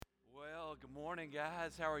Morning,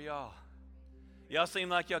 guys. How are y'all? Y'all seem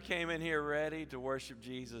like y'all came in here ready to worship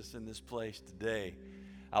Jesus in this place today.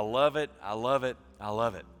 I love it. I love it. I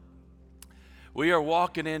love it. We are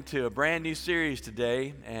walking into a brand new series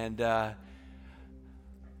today, and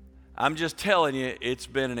I'm just telling you, it's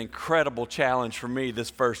been an incredible challenge for me this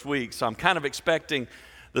first week. So I'm kind of expecting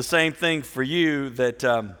the same thing for you,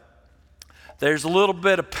 that there's a little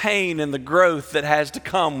bit of pain in the growth that has to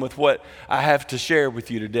come with what I have to share with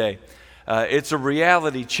you today. It's a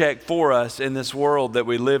reality check for us in this world that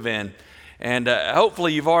we live in. And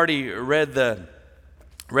hopefully you've already read the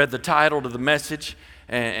title to the message,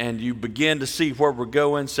 and you begin to see where we're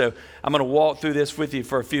going. So I'm going to walk through this with you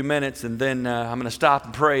for a few minutes, and then I'm going to stop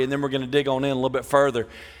and pray, and then we're going to dig on in a little bit further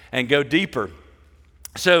and go deeper.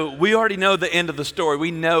 So we already know the end of the story.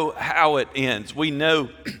 We know how it ends. We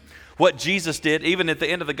know what Jesus did. Even at the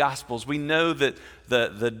end of the Gospels, we know that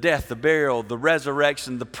the death, the burial, the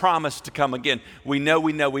resurrection, the promise to come again. We know.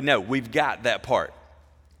 We've got that part.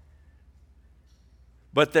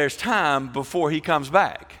 But there's time before he comes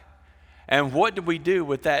back. And what do we do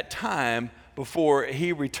with that time before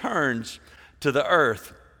he returns to the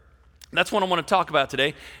earth? That's what I want to talk about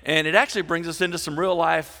today. And it actually brings us into some real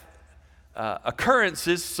life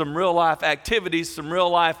occurrences, some real life activities, some real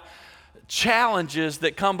life challenges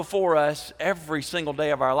that come before us every single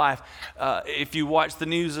day of our life. If you watched the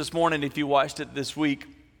news this morning, if you watched it this week,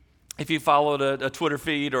 if you followed a Twitter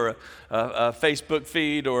feed or a Facebook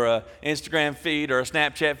feed or an Instagram feed or a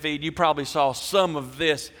Snapchat feed, you probably saw some of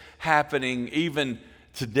this happening even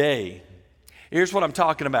today. Here's what I'm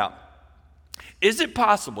talking about. Is it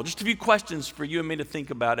possible, just a few questions for you and me to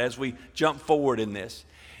think about as we jump forward in this.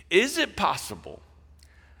 Is it possible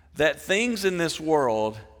that things in this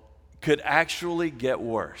world could actually get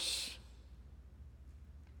worse?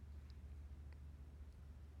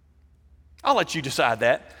 I'll let you decide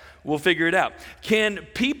that. We'll figure it out. Can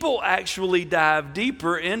people actually dive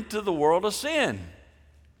deeper into the world of sin?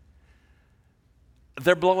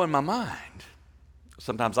 They're blowing my mind.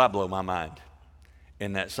 Sometimes I blow my mind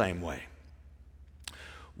in that same way.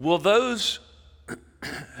 Will those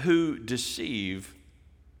who deceive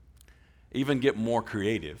even get more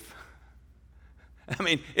creative? I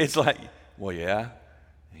mean, it's like, well, yeah,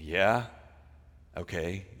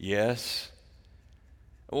 okay, yes.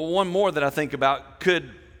 Well, one more that I think about, could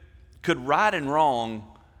right and wrong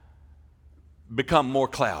become more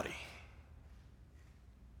cloudy?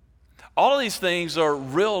 All of these things are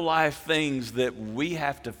real life things that we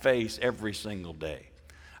have to face every single day.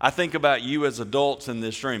 I think about you as adults in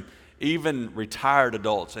this room, even retired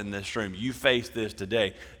adults in this room. You face this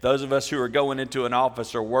today. Those of us who are going into an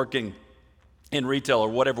office or working in retail or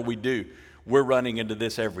whatever we do, we're running into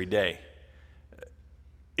this every day.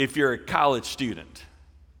 If you're a college student,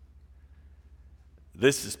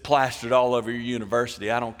 this is plastered all over your university.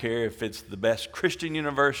 I don't care if it's the best Christian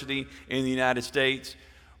university in the United States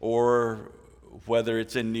or whether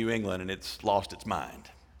it's in New England and it's lost its mind.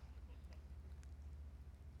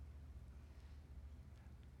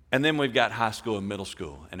 And then we've got high school and middle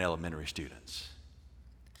school and elementary students.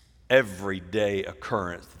 Everyday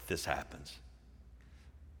occurrence that this happens.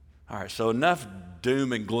 All right, so enough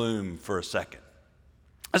doom and gloom for a second.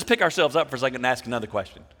 Let's pick ourselves up for a second and ask another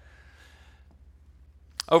question.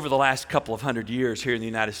 Over the last couple of 100 years here in the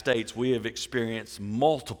United States, we have experienced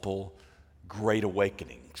multiple great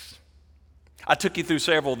awakenings. I took you through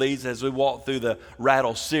several of these as we walked through the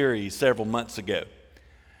Rattle series several months ago.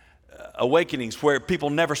 Awakenings where people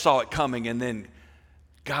never saw it coming, and then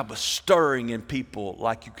God was stirring in people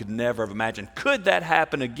like you could never have imagined. Could that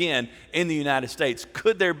happen again in the United States?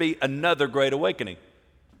 Could there be another great awakening?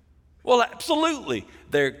 Well, absolutely,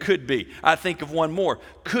 there could be. I think of one more.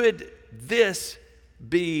 Could this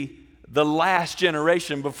be the last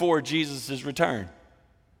generation before Jesus' return?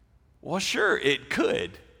 Well, sure, it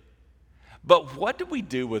could. But what do we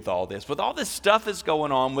do with all this? With all this stuff that's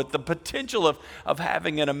going on, with the potential of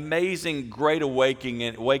having an amazing great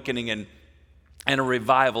awakening and a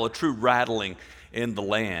revival, a true rattling in the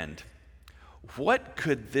land. What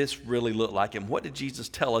could this really look like? And what did Jesus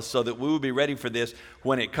tell us so that we will be ready for this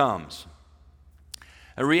when it comes?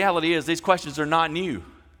 The reality is these questions are not new.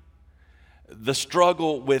 The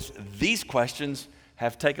struggle with these questions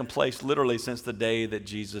have taken place literally since the day that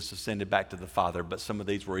Jesus ascended back to the Father, but some of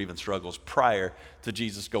these were even struggles prior to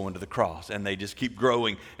Jesus going to the cross, and they just keep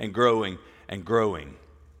growing and growing and growing.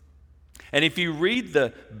 And if you read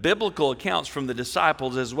the biblical accounts from the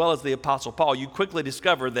disciples as well as the Apostle Paul, you quickly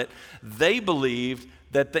discover that they believed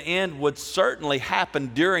that the end would certainly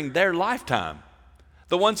happen during their lifetime.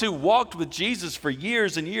 The ones who walked with Jesus for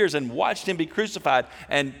years and years and watched him be crucified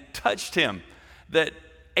and touched him, that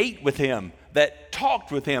ate with him, that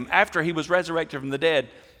talked with him after he was resurrected from the dead,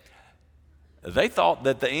 they thought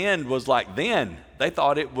that the end was like then. They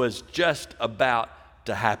thought it was just about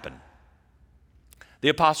to happen. The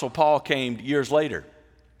Apostle Paul came years later.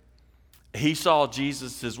 He saw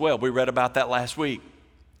Jesus as well. We read about that last week.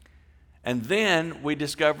 And then we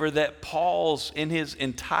discover that Paul's, in his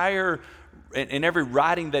entire, in every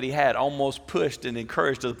writing that he had, almost pushed and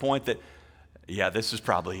encouraged to the point that, yeah, this is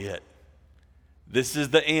probably it. This is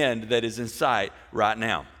the end that is in sight right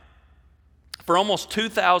now. For almost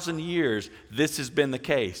 2,000 years, this has been the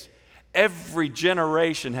case. Every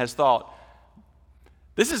generation has thought,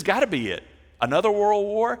 this has got to be it. Another world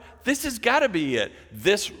war? This has got to be it.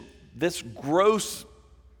 This gross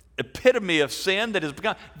epitome of sin that has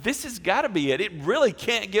become, this has got to be it. It really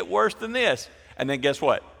can't get worse than this. And then guess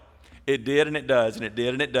what? It did and it does, and it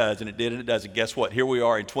did and it does, and it did and it does. And guess what? Here we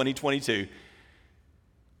are in 2022,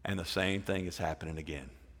 and the same thing is happening again.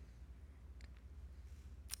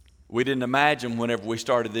 We didn't imagine whenever we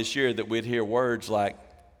started this year that we'd hear words like,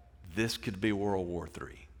 this could be World War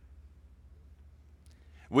III.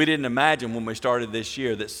 We didn't imagine when we started this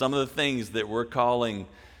year that some of the things that we're calling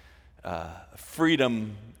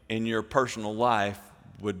freedom in your personal life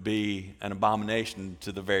would be an abomination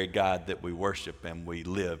to the very God that we worship, and we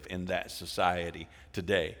live in that society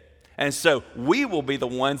today. And so we will be the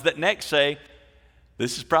ones that next say,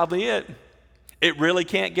 this is probably it. It really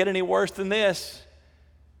can't get any worse than this.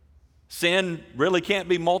 Sin really can't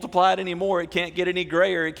be multiplied anymore. It can't get any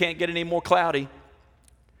grayer. It can't get any more cloudy.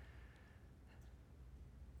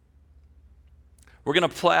 We're going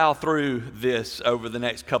to plow through this over the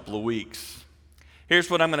next couple of weeks. Here's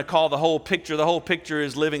what I'm going to call the whole picture. The whole picture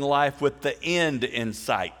is living life with the end in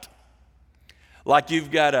sight. Like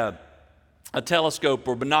you've got a telescope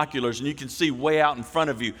or binoculars and you can see way out in front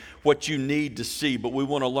of you what you need to see, but we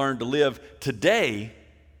want to learn to live today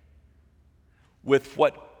with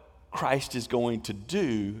what Christ is going to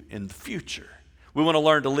do in the future. We want to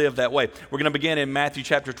learn to live that way. We're going to begin in Matthew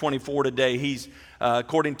chapter 24 today. He's,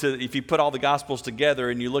 according to, if you put all the Gospels together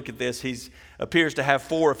and you look at this, he appears to have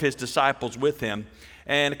 4 of his disciples with him.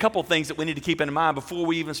 And a couple of things that we need to keep in mind before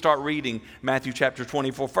we even start reading Matthew chapter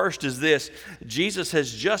 24. First is this: Jesus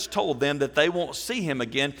has just told them that they won't see him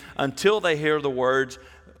again until they hear the words,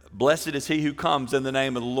 "Blessed is he who comes in the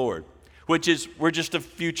name of the Lord." Which is, we're just a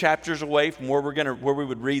few chapters away from where we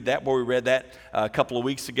would read that, where we read that a couple of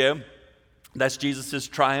weeks ago. That's Jesus'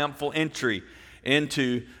 triumphal entry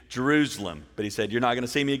into Jerusalem. But he said, you're not going to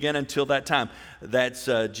see me again until that time. That's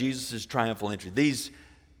Jesus' triumphal entry.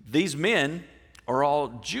 These men are all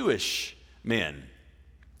Jewish men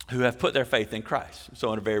who have put their faith in Christ.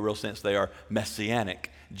 So in a very real sense, they are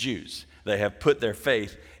Messianic Jews. They have put their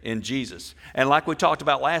faith in Jesus. And like we talked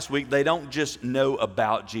about last week, they don't just know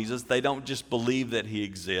about Jesus. They don't just believe that he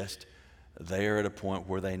exists. They are at a point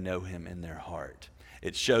where they know him in their heart.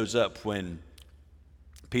 It shows up when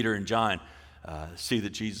Peter and John see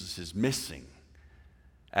that Jesus is missing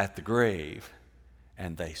at the grave,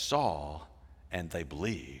 and they saw and they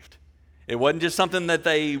believed. It wasn't just something that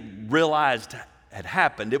they realized had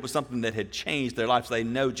happened. It was something that had changed their lives. They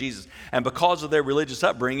know Jesus. And because of their religious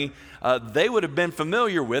upbringing, they would have been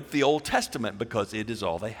familiar with the Old Testament because it is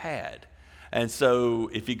all they had. And so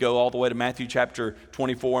if you go all the way to Matthew chapter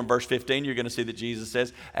 24 and verse 15, you're going to see that Jesus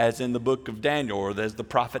says, as in the book of Daniel, or as the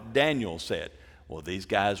prophet Daniel said. Well, these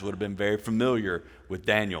guys would have been very familiar with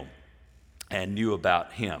Daniel and knew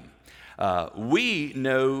about him. We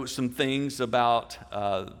know some things about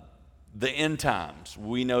the end times.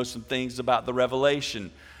 We know some things about the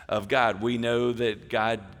revelation of God. We know that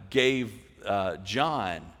God gave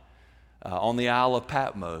John on the Isle of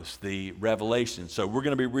Patmos the revelation. So we're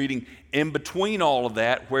going to be reading in between all of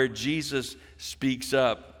that where Jesus speaks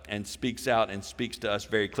up and speaks out and speaks to us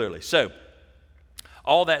very clearly. So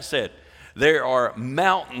all that said, there are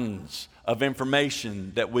mountains of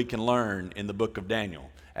information that we can learn in the book of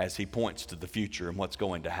Daniel as he points to the future and what's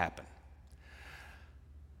going to happen.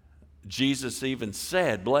 Jesus even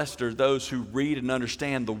said, blessed are those who read and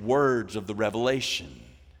understand the words of the revelation.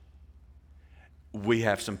 We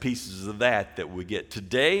have some pieces of that we get.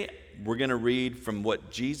 Today, we're going to read from what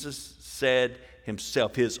Jesus said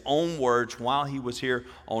himself, his own words while he was here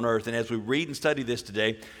on earth. And as we read and study this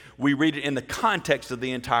today, we read it in the context of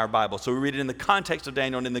the entire Bible. So we read it in the context of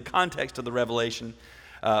Daniel and in the context of the Revelation.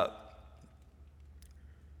 But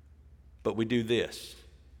we do this.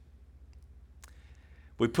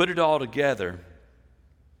 We put it all together,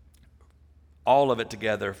 all of it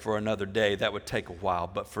together for another day. That would take a while.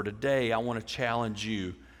 But for today, I want to challenge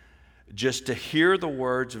you just to hear the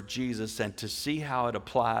words of Jesus and to see how it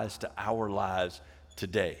applies to our lives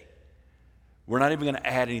today. We're not even going to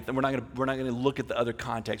add anything. We're not going to look at the other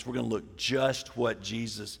context. We're going to look just what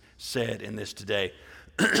Jesus said in this today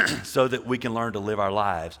so that we can learn to live our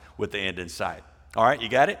lives with the end in sight. All right, you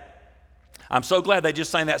got it? I'm so glad they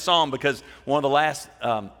just sang that song, because one of the last,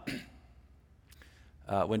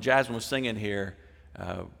 when Jasmine was singing here,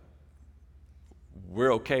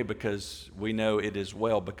 we're okay because we know it is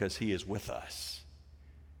well because he is with us.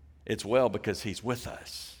 It's well because he's with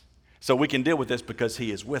us. So we can deal with this because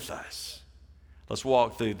he is with us. Let's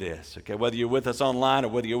walk through this, okay? Whether you're with us online or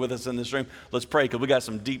whether you're with us in this room, let's pray, because we got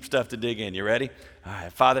some deep stuff to dig in. You ready? All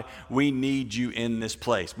right, Father, we need you in this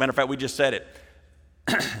place. Matter of fact, we just said it.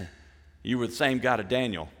 You were the same God of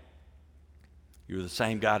Daniel. You were the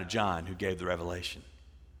same God of John who gave the revelation.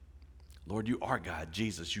 Lord, you are God.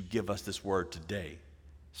 Jesus, you give us this word today.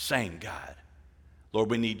 Same God.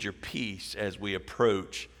 Lord, we need your peace as we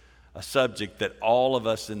approach a subject that all of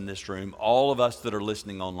us in this room, all of us that are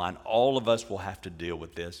listening online, all of us will have to deal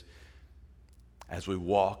with this as we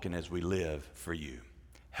walk and as we live for you.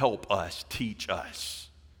 Help us, teach us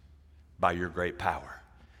by your great power.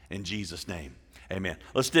 In Jesus' name, amen.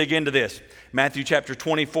 Let's dig into this. Matthew chapter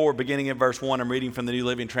 24, beginning at verse 1. I'm reading from the New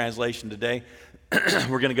Living Translation today.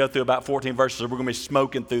 We're going to go through about 14 verses. We're going to be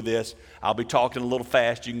smoking through this. I'll be talking a little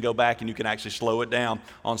fast. You can go back and you can actually slow it down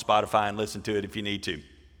on Spotify and listen to it if you need to.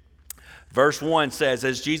 Verse 1 says,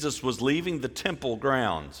 as Jesus was leaving the temple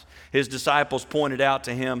grounds, his disciples pointed out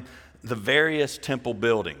to him the various temple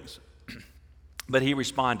buildings. But he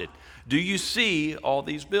responded, do you see all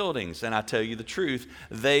these buildings? And I tell you the truth,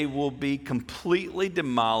 they will be completely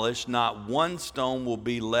demolished. Not one stone will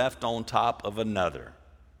be left on top of another.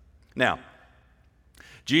 Now,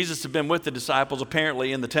 Jesus had been with the disciples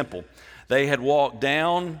apparently in the temple. They had walked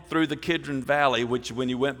down through the Kidron Valley, which when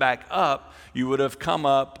you went back up, you would have come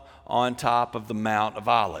up on top of the Mount of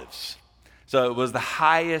Olives. So it was the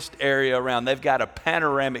highest area around. They've got a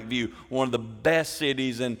panoramic view, one of the best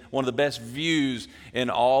cities and one of the best views in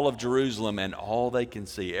all of Jerusalem. And all they can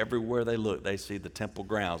see, everywhere they look, they see the temple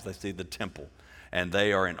grounds. They see the temple, and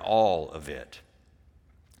they are in awe of it.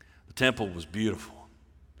 The temple was beautiful.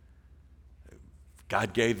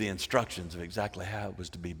 God gave the instructions of exactly how it was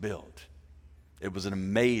to be built. It was an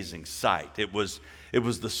amazing sight. It was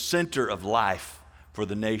the center of life for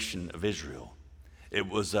the nation of Israel. It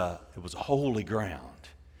was a holy ground.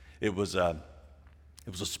 It was a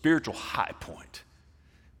spiritual high point.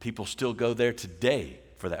 People still go there today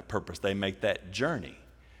for that purpose. They make that journey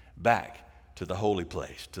back to the holy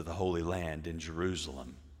place, to the Holy Land in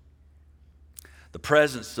Jerusalem. The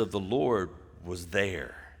presence of the Lord was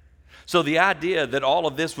there. So the idea that all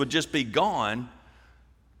of this would just be gone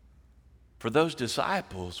for those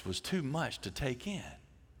disciples was too much to take in.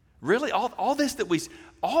 Really? All this that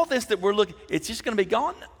we're looking, it's just going to be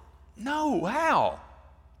gone? No, how?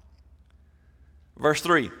 Verse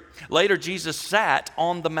 3, later Jesus sat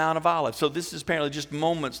on the Mount of Olives. So this is apparently just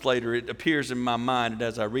moments later. It appears in my mind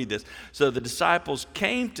as I read this. So the disciples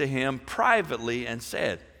came to him privately and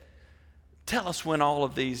said, tell us when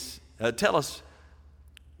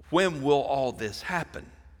will all this happen?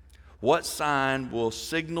 What sign will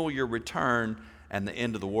signal your return and the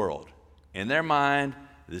end of the world? In their mind,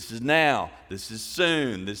 this is now, this is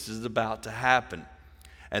soon, this is about to happen.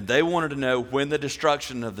 And they wanted to know when the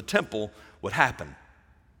destruction of the temple would happen.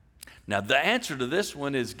 Now, the answer to this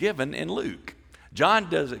one is given in Luke.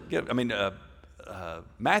 Matthew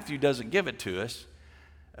doesn't give it to us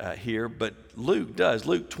here, but Luke does.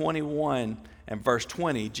 Luke 21 and verse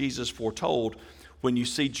 20, Jesus foretold, when you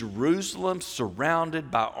see Jerusalem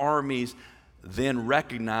surrounded by armies, then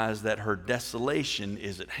recognize that her desolation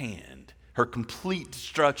is at hand. Her complete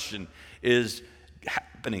destruction is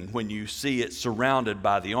happening when you see it surrounded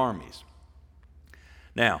by the armies.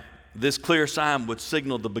 Now, this clear sign would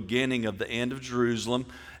signal the beginning of the end of Jerusalem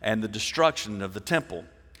and the destruction of the temple.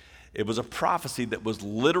 It was a prophecy that was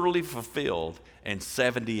literally fulfilled in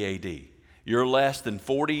 70 AD. You're less than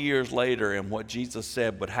 40 years later, and what Jesus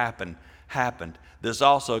said would happen, happened. This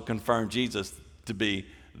also confirmed Jesus to be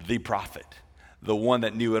the prophet, the one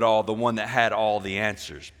that knew it all, the one that had all the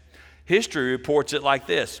answers. History reports it like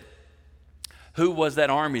this. Who was that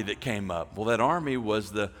army that came up? Well, that army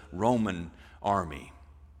was the Roman army.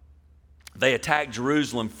 They attacked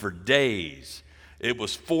Jerusalem for days. It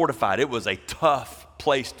was fortified. It was a tough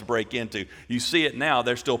place to break into. You see it now.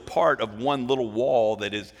 They're still part of one little wall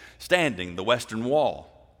that is standing, the Western Wall.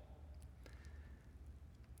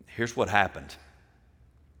 Here's what happened.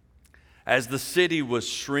 As the city was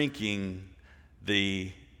shrinking,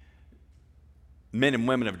 the men and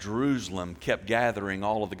women of Jerusalem kept gathering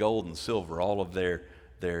all of the gold and silver, all of their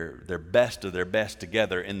their best of their best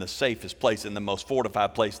together in the safest place, in the most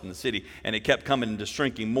fortified place in the city. And it kept coming into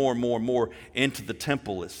shrinking more and more and more into the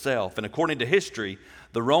temple itself. And according to history,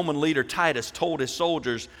 the Roman leader Titus told his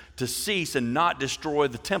soldiers to cease and not destroy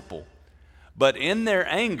the temple. But in their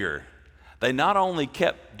anger, they not only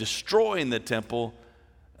kept destroying the temple,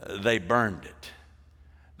 they burned it.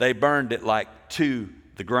 They burned it like to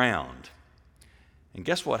the ground. And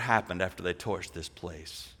guess what happened after they torched this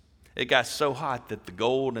place? It got so hot that the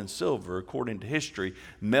gold and silver, according to history,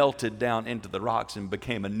 melted down into the rocks and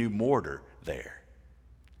became a new mortar there.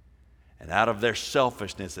 And out of their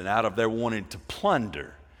selfishness and out of their wanting to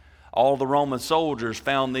plunder, all the Roman soldiers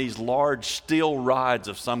found these large steel rods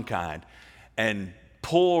of some kind and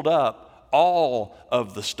pulled up all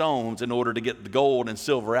of the stones in order to get the gold and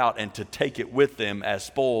silver out and to take it with them as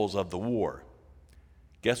spoils of the war.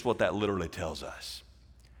 Guess what that literally tells us?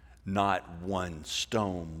 Not one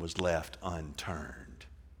stone was left unturned.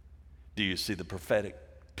 Do you see the prophetic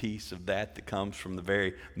piece of that comes from the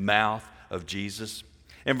very mouth of Jesus?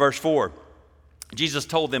 In verse 4, Jesus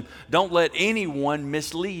told them, "Don't let anyone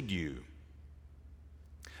mislead you.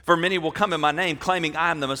 For many will come in my name, claiming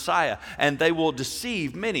I am the Messiah, and they will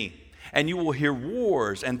deceive many. And you will hear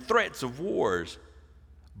wars and threats of wars,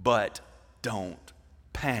 but don't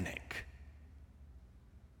panic."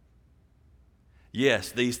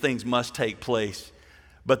 Yes, these things must take place,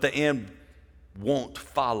 but the end won't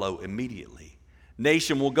follow immediately.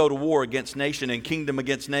 Nation will go to war against nation and kingdom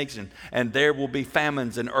against nation, and there will be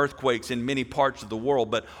famines and earthquakes in many parts of the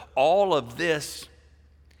world. But all of this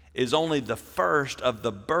is only the first of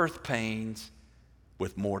the birth pains,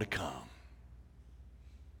 with more to come.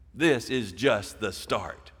 This is just the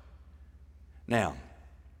start. Now,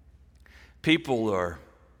 people are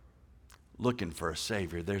looking for a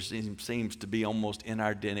Savior. There seems to be almost in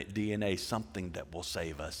our DNA something that will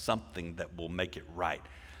save us, something that will make it right.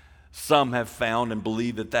 Some have found and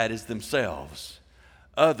believe that that is themselves.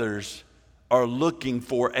 Others are looking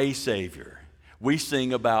for a Savior. We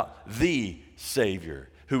sing about the Savior,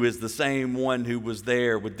 who is the same one who was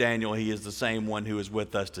there with Daniel. He is the same one who is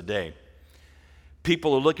with us today.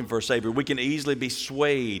 People are looking for a Savior. We can easily be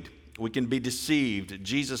swayed. We can be deceived.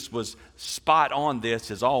 Jesus was spot on this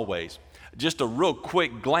as always. Just a real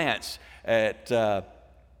quick glance at the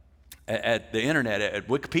internet, at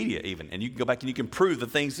Wikipedia even, and you can go back and you can prove the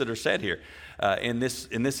things that are said here in this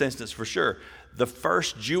instance for sure. The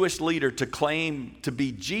first Jewish leader to claim to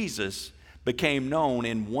be Jesus became known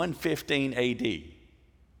in 115 AD.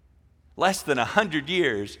 Less than 100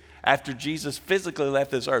 years after Jesus physically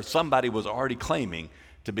left this earth, somebody was already claiming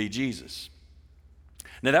to be Jesus.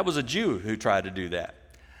 Now, that was a Jew who tried to do that.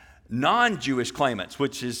 Non-Jewish claimants,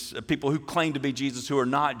 which is people who claim to be Jesus who are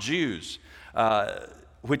not Jews,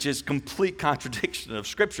 which is complete contradiction of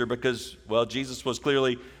Scripture because, well, Jesus was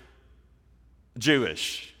clearly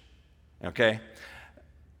Jewish, okay?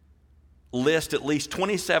 List at least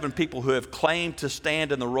 27 people who have claimed to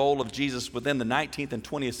stand in the role of Jesus within the 19th and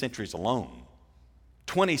 20th centuries alone.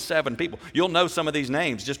 27 people. You'll know some of these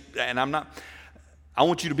names, I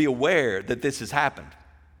want you to be aware that this has happened.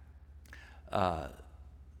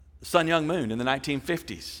 Sun Myung Moon in the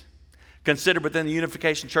 1950s, considered within the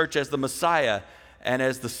Unification Church as the Messiah and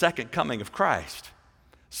as the second coming of Christ.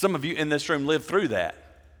 Some of you in this room lived through that.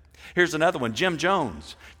 Here's another one. Jim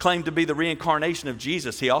Jones claimed to be the reincarnation of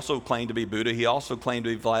Jesus. He also claimed to be Buddha. He also claimed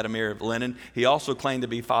to be Vladimir Lenin. He also claimed to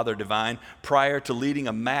be Father Divine prior to leading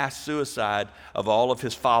a mass suicide of all of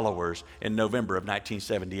his followers in November of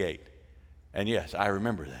 1978. And yes, I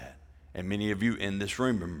remember that. And many of you in this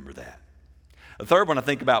room remember that. The third one I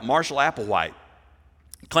think about, Marshall Applewhite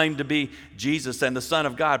claimed to be Jesus and the Son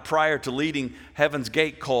of God prior to leading Heaven's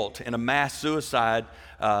Gate cult in a mass suicide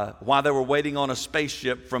while they were waiting on a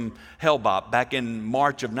spaceship from Hale-Bopp back in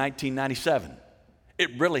March of 1997.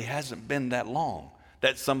 It really hasn't been that long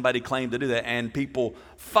that somebody claimed to do that, and people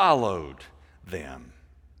followed them.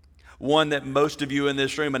 One that most of you in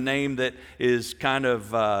this room, a name that is kind of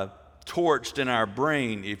torched in our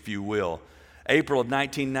brain, if you will. April of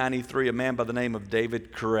 1993, a man by the name of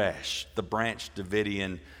David Koresh, the Branch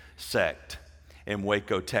Davidian sect in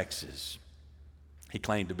Waco, Texas. He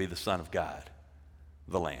claimed to be the Son of God,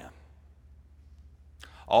 the Lamb.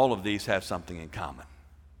 All of these have something in common.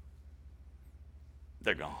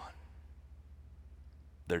 They're gone.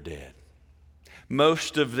 They're dead.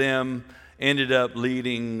 Most of them ended up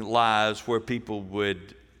leading lives where people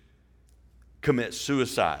would commit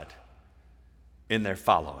suicide in their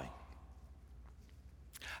following.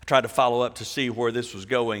 I tried to follow up to see where this was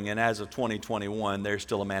going, and as of 2021, there's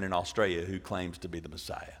still a man in Australia who claims to be the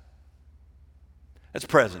Messiah. That's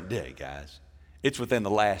present day, guys. It's within the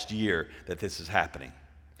last year that this is happening.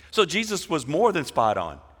 So Jesus was more than spot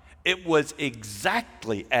on. It was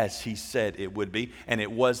exactly as he said it would be, and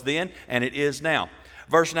it was then, and it is now.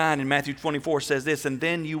 Verse 9 in Matthew 24 says this, and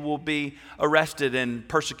then you will be arrested and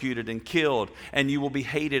persecuted and killed, and you will be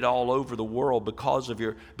hated all over the world because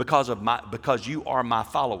you are my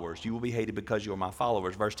followers. You will be hated because you are my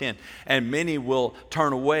followers. Verse 10, and many will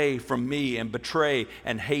turn away from me and betray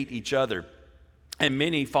and hate each other. And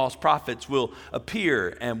many false prophets will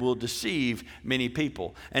appear and will deceive many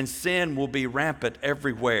people. And sin will be rampant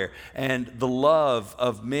everywhere, and the love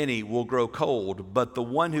of many will grow cold. But the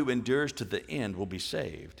one who endures to the end will be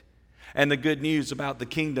saved. And the good news about the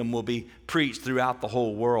kingdom will be preached throughout the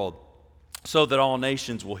whole world, so that all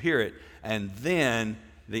nations will hear it, and then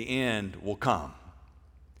the end will come.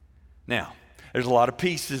 Now, there's a lot of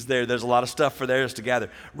pieces there. There's a lot of stuff for theirs to gather.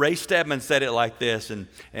 Ray Stedman said it like this, and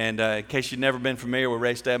in case you've never been familiar with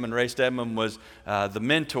Ray Stedman was the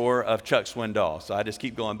mentor of Chuck Swindoll. So I just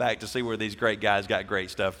keep going back to see where these great guys got great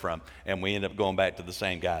stuff from, and we end up going back to the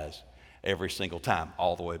same guys every single time,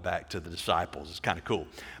 all the way back to the disciples. It's kind of cool.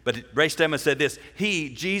 But Ray Stedman said this,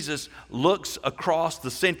 Jesus, looks across the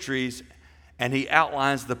centuries, and he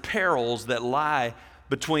outlines the perils that lie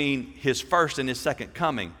between his first and his second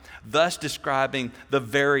coming, thus describing the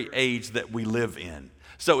very age that we live in.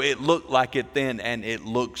 So it looked like it then, and it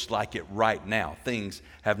looks like it right now. Things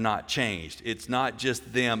have not changed. It's not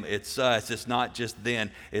just them, it's us. It's not just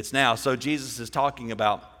then, it's now. So Jesus is talking to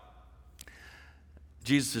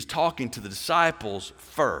the disciples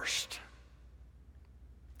first.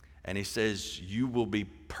 And he says, you will be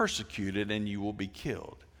persecuted and you will be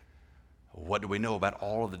killed. What do we know about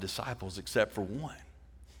all of the disciples except for one?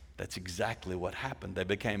 That's exactly what happened. They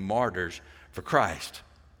became martyrs for Christ.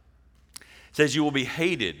 It says you will be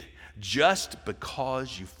hated just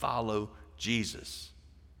because you follow Jesus.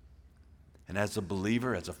 And as a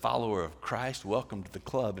believer, as a follower of Christ, welcome to the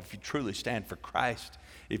club. If you truly stand for Christ,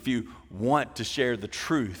 if you want to share the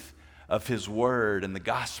truth of his word and the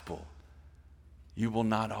gospel, you will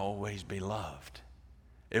not always be loved.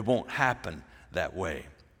 It won't happen that way.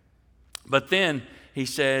 But then he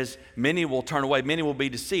says, many will turn away, many will be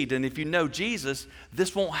deceived. And if you know Jesus,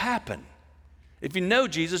 this won't happen. If you know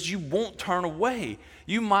Jesus, you won't turn away.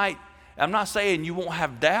 You might, I'm not saying you won't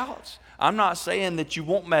have doubts. I'm not saying that you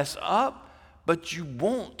won't mess up, but you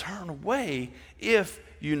won't turn away if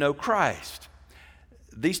you know Christ.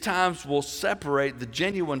 These times will separate the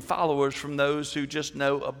genuine followers from those who just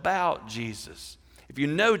know about Jesus. If you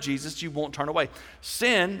know Jesus, you won't turn away.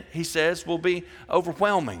 Sin, he says, will be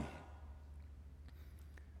overwhelming.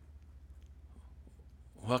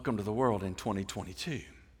 Welcome to the world in 2022.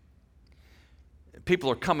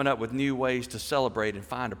 People are coming up with new ways to celebrate and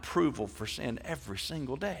find approval for sin every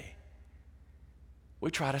single day.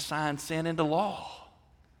 We try to sign sin into law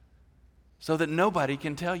so that nobody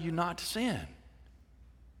can tell you not to sin.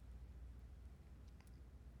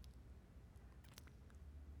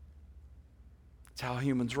 It's how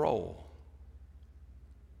humans roll.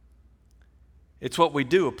 It's what we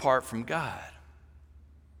do apart from God.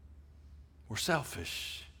 We're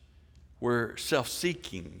selfish. We're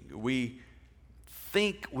self-seeking. We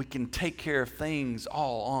think we can take care of things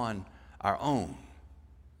all on our own.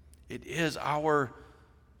 It is our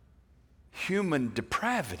human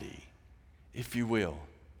depravity, if you will.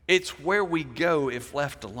 It's where we go if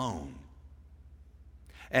left alone.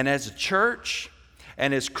 And as a church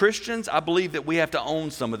and as Christians, I believe that we have to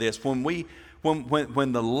own some of this. When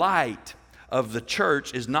the light of the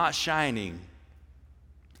church is not shining,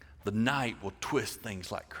 the night will twist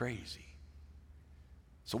things like crazy.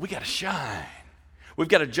 So we got to shine. We've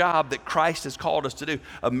got a job that Christ has called us to do.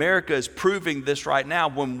 America is proving this right now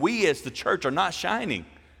when we as the church are not shining.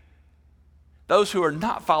 Those who are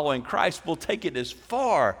not following Christ will take it as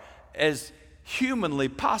far as humanly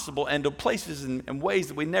possible and to places and ways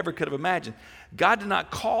that we never could have imagined. God did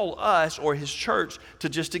not call us or his church to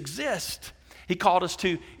just exist. He called us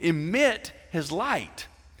to emit his light,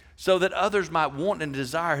 so that others might want and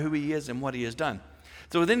desire who he is and what he has done.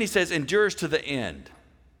 So then he says, endures to the end.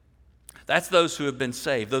 That's those who have been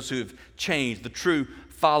saved, those who have changed, the true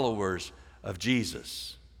followers of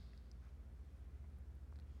Jesus.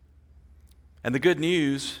 And the good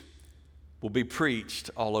news will be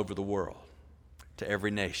preached all over the world, to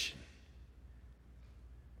every nation.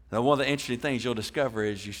 Now, one of the interesting things you'll discover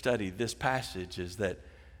as you study this passage is that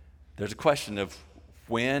there's a question of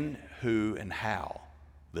when, who, and how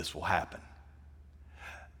this will happen.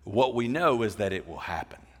 What we know is that it will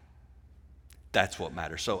happen. That's what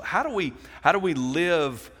matters. So how do we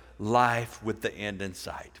live life with the end in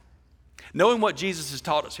sight? Knowing what Jesus has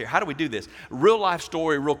taught us here, how do we do this? Real life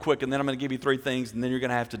story real quick, and then I'm going to give you 3 things, and then you're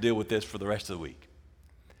going to have to deal with this for the rest of the week.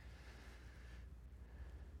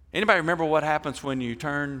 Anybody remember what happens when you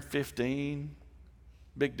turn 15?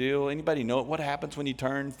 Big deal. Anybody know what happens when you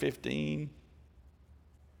turn 15?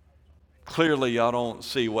 Clearly, y'all don't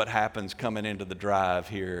see what happens coming into the drive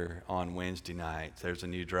here on Wednesday nights. There's a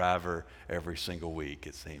new driver every single week,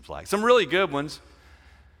 it seems like. Some really good ones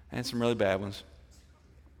and some really bad ones.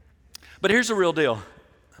 But here's the real deal.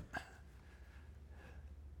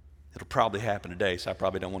 It'll probably happen today, so I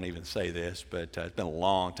probably don't want to even say this, but it's been a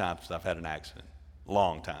long time since I've had an accident.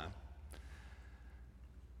 Long time.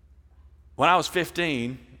 When I was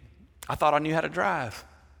 15, I thought I knew how to drive.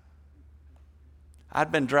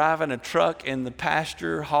 I'd been driving a truck in the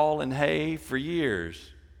pasture hauling hay for years,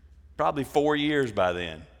 probably 4 years by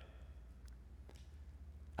then.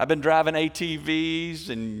 I've been driving ATVs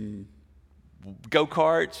and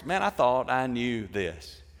go-karts. Man, I thought I knew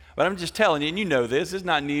this. But I'm just telling you, and you know this, it's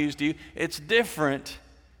not news to you. It's different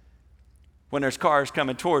when there's cars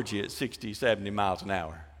coming towards you at 60, 70 miles an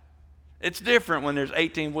hour. It's different when there's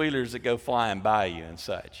 18-wheelers that go flying by you and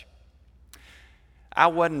such. I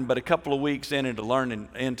wasn't but a couple of weeks into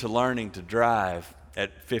learning to drive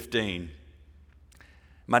at 15.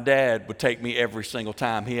 My dad would take me every single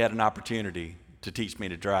time he had an opportunity to teach me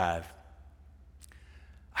to drive.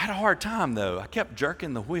 I had a hard time, though. I kept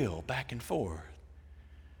jerking the wheel back and forth,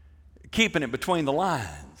 keeping it between the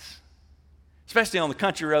lines. Especially on the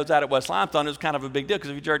country roads out at West Limestone, it was kind of a big deal because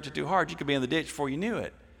if you jerked it too hard, you could be in the ditch before you knew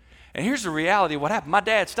it. And here's the reality of what happened. My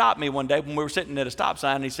dad stopped me one day when we were sitting at a stop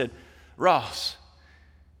sign, and he said, "Ross,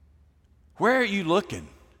 where are you looking?"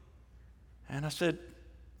 And I said,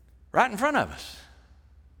 "Right in front of us."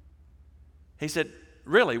 He said,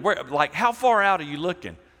 "Really? Where? Like, how far out are you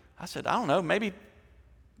looking?" I said, "I don't know, maybe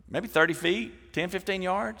 30 feet, 10, 15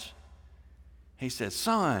 yards. He said,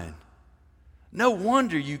 "Son, no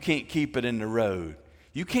wonder you can't keep it in the road.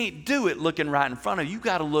 You can't do it looking right in front of you. You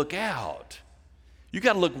got to look out. You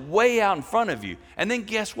got to look way out in front of you." And then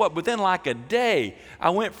guess what? Within like a day,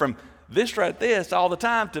 I went from this all the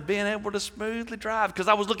time to being able to smoothly drive because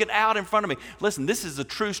I was looking out in front of me. Listen, this is a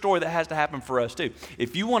true story that has to happen for us too.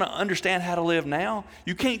 If you want to understand how to live now,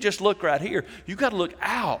 you can't just look right here. You got to look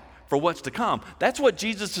out for what's to come. That's what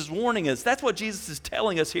Jesus is warning us. That's what Jesus is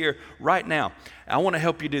telling us here right now. I want to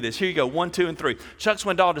help you do this. Here you go, 1, 2, and 3. Chuck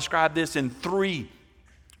Swindoll described this in 3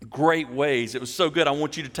 great ways. It was so good. I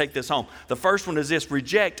want you to take this home. The first one is this: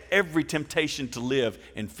 reject every temptation to live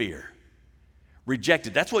in fear. Reject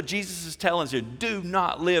it. That's what Jesus is telling us here. Do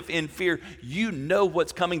not live in fear. You know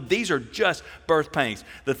what's coming. These are just birth pains.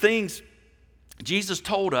 The things Jesus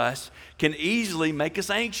told us can easily make us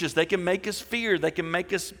anxious. They can make us fear. They can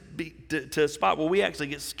make us be to a spot where we actually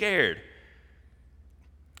get scared.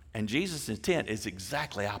 And Jesus' intent is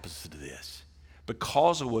exactly opposite to this.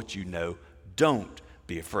 Because of what you know, don't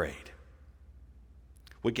be afraid.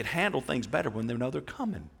 We can handle things better when they know they're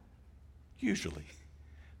coming, usually.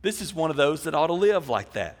 This is one of those that ought to live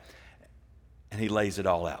like that. And he lays it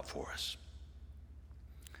all out for us.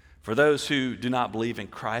 For those who do not believe in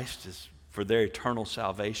Christ as for their eternal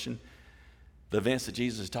salvation, the events that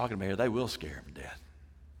Jesus is talking about here, they will scare them to death.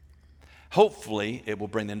 Hopefully, it will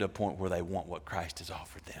bring them to a point where they want what Christ has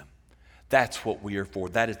offered them. That's what we are for.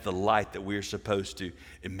 That is the light that we are supposed to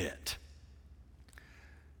emit.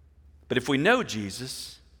 But if we know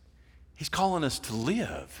Jesus, he's calling us to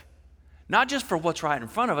live. Not just for what's right in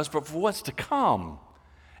front of us, but for what's to come.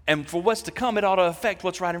 And for what's to come, it ought to affect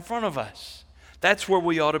what's right in front of us. That's where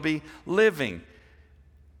we ought to be living.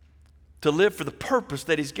 To live for the purpose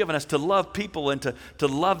that he's given us, to love people and to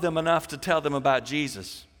love them enough to tell them about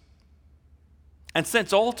Jesus. And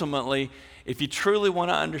since ultimately, if you truly want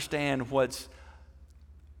to understand what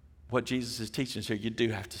Jesus is teaching us here, you do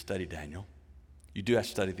have to study Daniel. You do have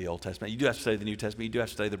to study the Old Testament. You do have to study the New Testament. You do have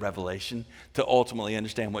to study the Revelation to ultimately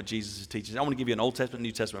understand what Jesus is teaching. I want to give you an Old Testament,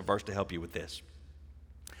 New Testament verse to help you with this.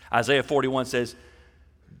 Isaiah 41 says,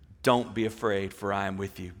 "Don't be afraid, for I am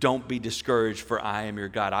with you. Don't be discouraged, for I am your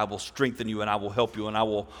God. I will strengthen you, and I will help you, and I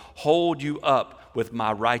will hold you up with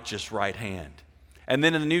my righteous right hand." And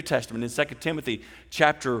then in the New Testament, in 2 Timothy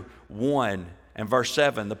chapter 1 and verse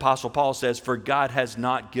 7, the Apostle Paul says, "For God has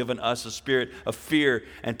not given us a spirit of fear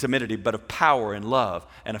and timidity, but of power and love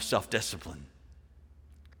and of self-discipline."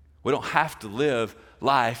 We don't have to live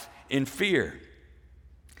life in fear.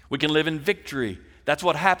 We can live in victory. That's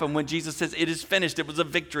what happened when Jesus says, "It is finished." It was a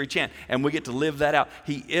victory chant, and we get to live that out.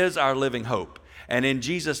 He is our living hope. And in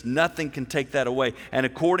Jesus, nothing can take that away. And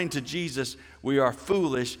according to Jesus, we are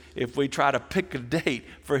foolish if we try to pick a date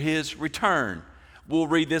for his return. We'll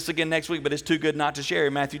read this again next week, but it's too good not to share.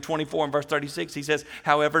 In Matthew 24 and verse 36, he says,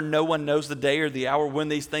 "However, no one knows the day or the hour when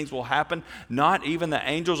these things will happen, not even the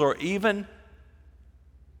angels or even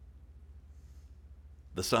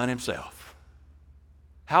the Son himself.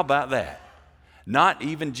 How about that? Not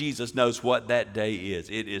even Jesus knows what that day is.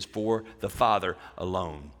 It is for the Father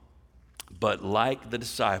alone. But like the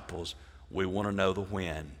disciples, we want to know the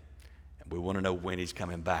when. And we want to know when he's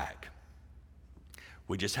coming back.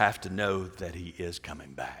 We just have to know that he is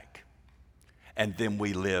coming back. And then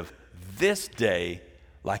we live this day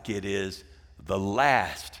like it is the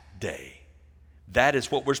last day. That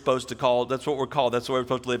is what we're supposed to call, that's what we're called. That's what we're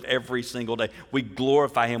supposed to live every single day. We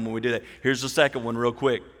glorify him when we do that. Here's the second one real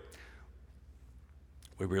quick.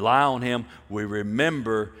 We rely on him. We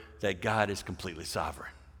remember that God is completely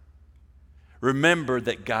sovereign. Remember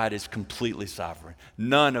that God is completely sovereign.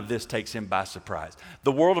 None of this takes him by surprise.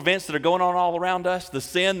 The world events that are going on all around us, the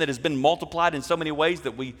sin that has been multiplied in so many ways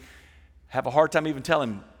that we have a hard time even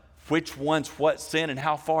telling which one's what sin and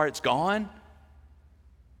how far it's gone.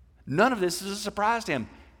 None of this is a surprise to him.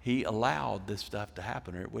 He allowed this stuff to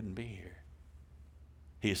happen or it wouldn't be here.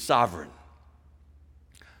 He is sovereign.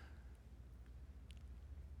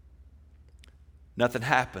 Nothing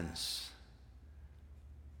happens.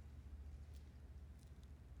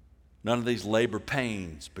 None of these labor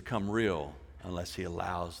pains become real unless he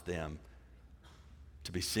allows them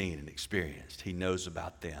to be seen and experienced. He knows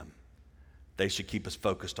about them. They should keep us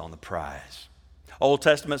focused on the prize. Old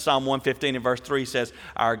Testament, Psalm 115 and verse 3 says,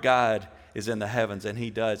 our God is in the heavens and he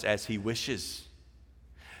does as he wishes.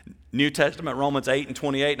 New Testament, Romans 8 and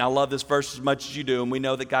 28, and I love this verse as much as you do, and we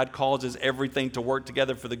know that God causes everything to work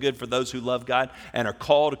together for the good for those who love God and are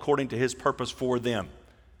called according to his purpose for them.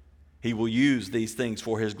 He will use these things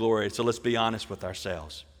for his glory. So let's be honest with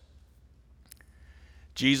ourselves.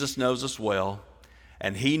 Jesus knows us well,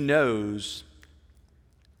 and he knows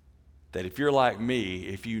that if you're like me,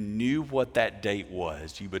 if you knew what that date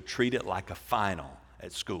was, you would treat it like a final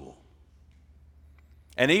at school.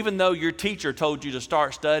 And even though your teacher told you to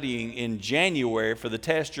start studying in January for the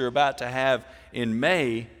test you're about to have in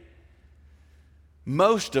May,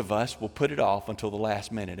 most of us will put it off until the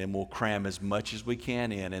last minute and we'll cram as much as we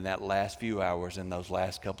can in that last few hours, in those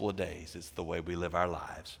last couple of days. It's the way we live our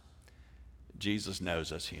lives. Jesus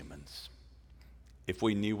knows us humans. If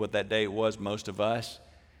we knew what that date was, most of us,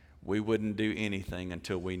 we wouldn't do anything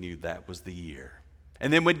until we knew that was the year.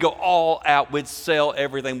 And then we'd go all out. We'd sell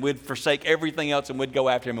everything. We'd forsake everything else and we'd go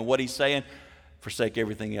after him. And what he's saying, forsake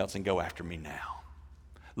everything else and go after me now.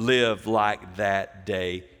 Live like that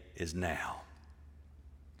day is now.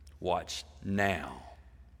 Watch now.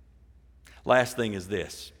 Last thing is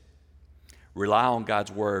this. Rely on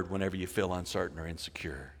God's word whenever you feel uncertain or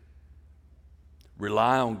insecure.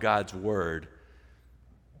 Rely on God's word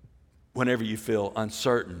whenever you feel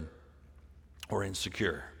uncertain or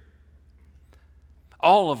insecure.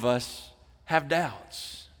 All of us have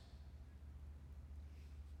doubts.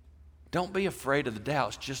 Don't be afraid of the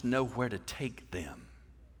doubts. Just know where to take them.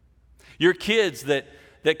 Your kids that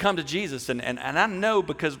come to Jesus, and I know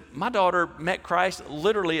because my daughter met Christ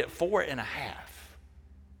literally at 4.5.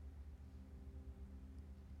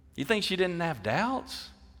 You think she didn't have doubts?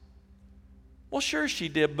 Well, sure she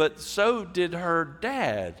did, but so did her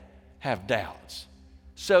dad have doubts.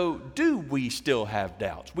 So do we still have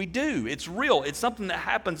doubts? We do. It's real. It's something that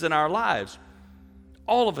happens in our lives.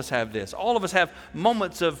 All of us have this. All of us have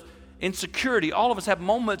moments of insecurity. All of us have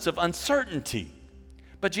moments of uncertainty.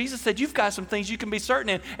 But Jesus said, you've got some things you can be certain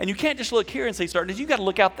in, and you can't just look here and see certainty. You've got to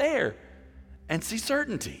look out there and see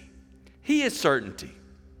certainty. He is certainty.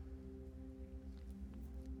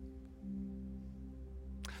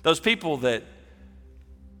 Those people that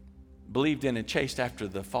believed in and chased after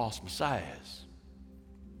the false messiahs,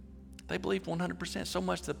 they believed 100%, so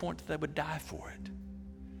much to the point that they would die for it.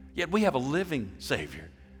 Yet we have a living Savior.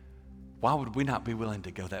 Why would we not be willing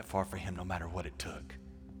to go that far for him no matter what it took?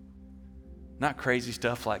 Not crazy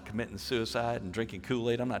stuff like committing suicide and drinking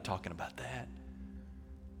Kool-Aid. I'm not talking about that.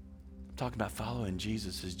 I'm talking about following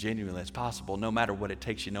Jesus as genuinely as possible, no matter what it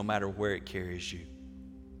takes you, no matter where it carries you.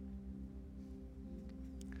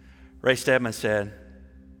 Ray Stedman said,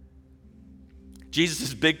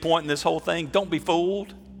 Jesus' big point in this whole thing, don't be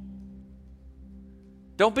fooled.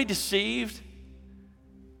 Don't be deceived.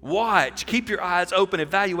 Watch. Keep your eyes open.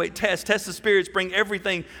 Evaluate. Test. Test the spirits. Bring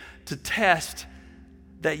everything to test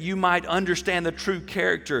that you might understand the true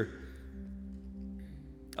character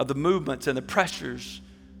of the movements and the pressures.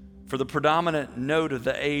 For the predominant note of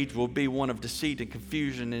the age will be one of deceit and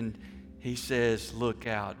confusion. And he says, look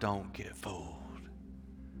out. Don't get fooled.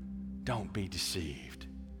 Don't be deceived.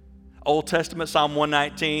 Old Testament, Psalm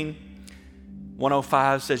 119.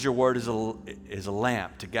 105 says your word is a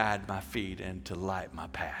lamp to guide my feet and to light my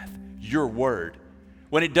path. Your word.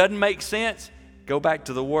 When it doesn't make sense, go back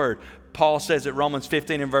to the word. Paul says at Romans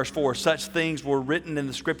 15 and verse 4, such things were written in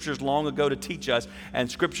the Scriptures long ago to teach us,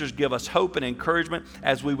 and Scriptures give us hope and encouragement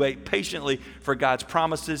as we wait patiently for God's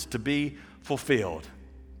promises to be fulfilled.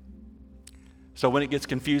 So when it gets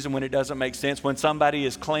confusing, when it doesn't make sense, when somebody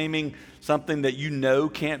is claiming something that you know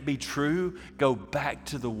can't be true, go back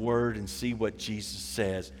to the Word and see what Jesus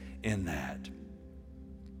says in that.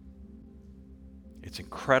 It's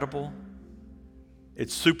incredible.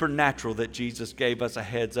 It's supernatural that Jesus gave us a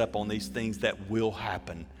heads up on these things that will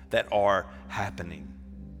happen, that are happening.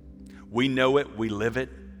 We know it, we live it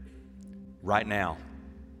right now.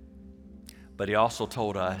 But he also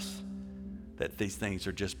told us that these things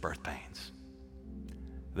are just birth pains.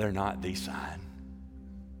 They're not the sign.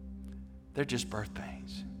 They're just birth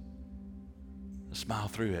pains. Smile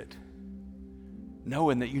through it,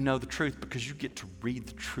 knowing that you know the truth because you get to read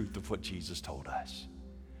the truth of what Jesus told us.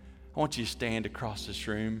 I want you to stand across this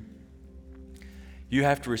room. You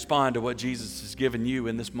have to respond to what Jesus has given you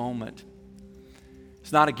in this moment.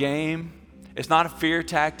 It's not a game. It's not a fear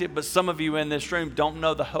tactic, but some of you in this room don't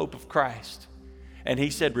know the hope of Christ. And he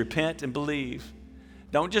said, repent and believe.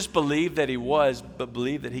 Don't just believe that he was, but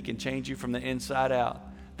believe that he can change you from the inside out,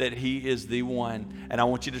 that he is the one. And I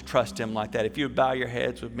want you to trust him like that. If you would bow your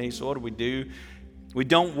heads with me, so what do? We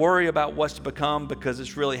don't worry about what's to become because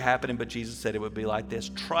it's really happening, but Jesus said it would be like this.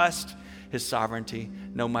 Trust his sovereignty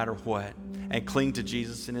no matter what, and cling to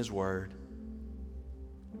Jesus and his word.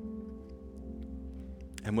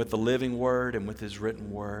 And with the living word and with his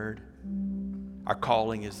written word, our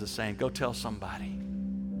calling is the same. Go tell somebody.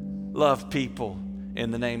 Love people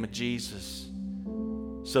in the name of Jesus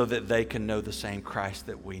so that they can know the same Christ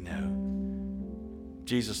that we know.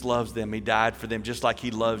 Jesus loves them. He died for them just like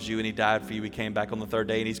he loves you, and he died for you. He came back on the third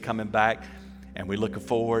day, and he's coming back. And we look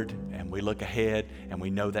forward, and we look ahead, and we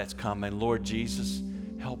know that's coming. Lord Jesus,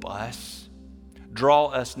 help us. Draw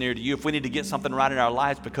us near to you. If we need to get something right in our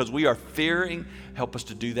lives because we are fearing, help us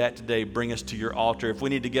to do that today. Bring us to your altar. If we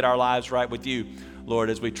need to get our lives right with you, Lord,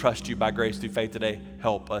 as we trust you by grace through faith today,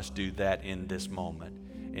 help us do that in this moment.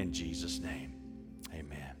 In Jesus' name.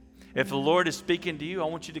 If the Lord is speaking to you, I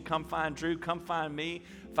want you to come find Drew, come find me,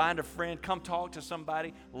 find a friend, come talk to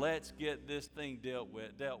somebody. Let's get this thing dealt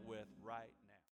with right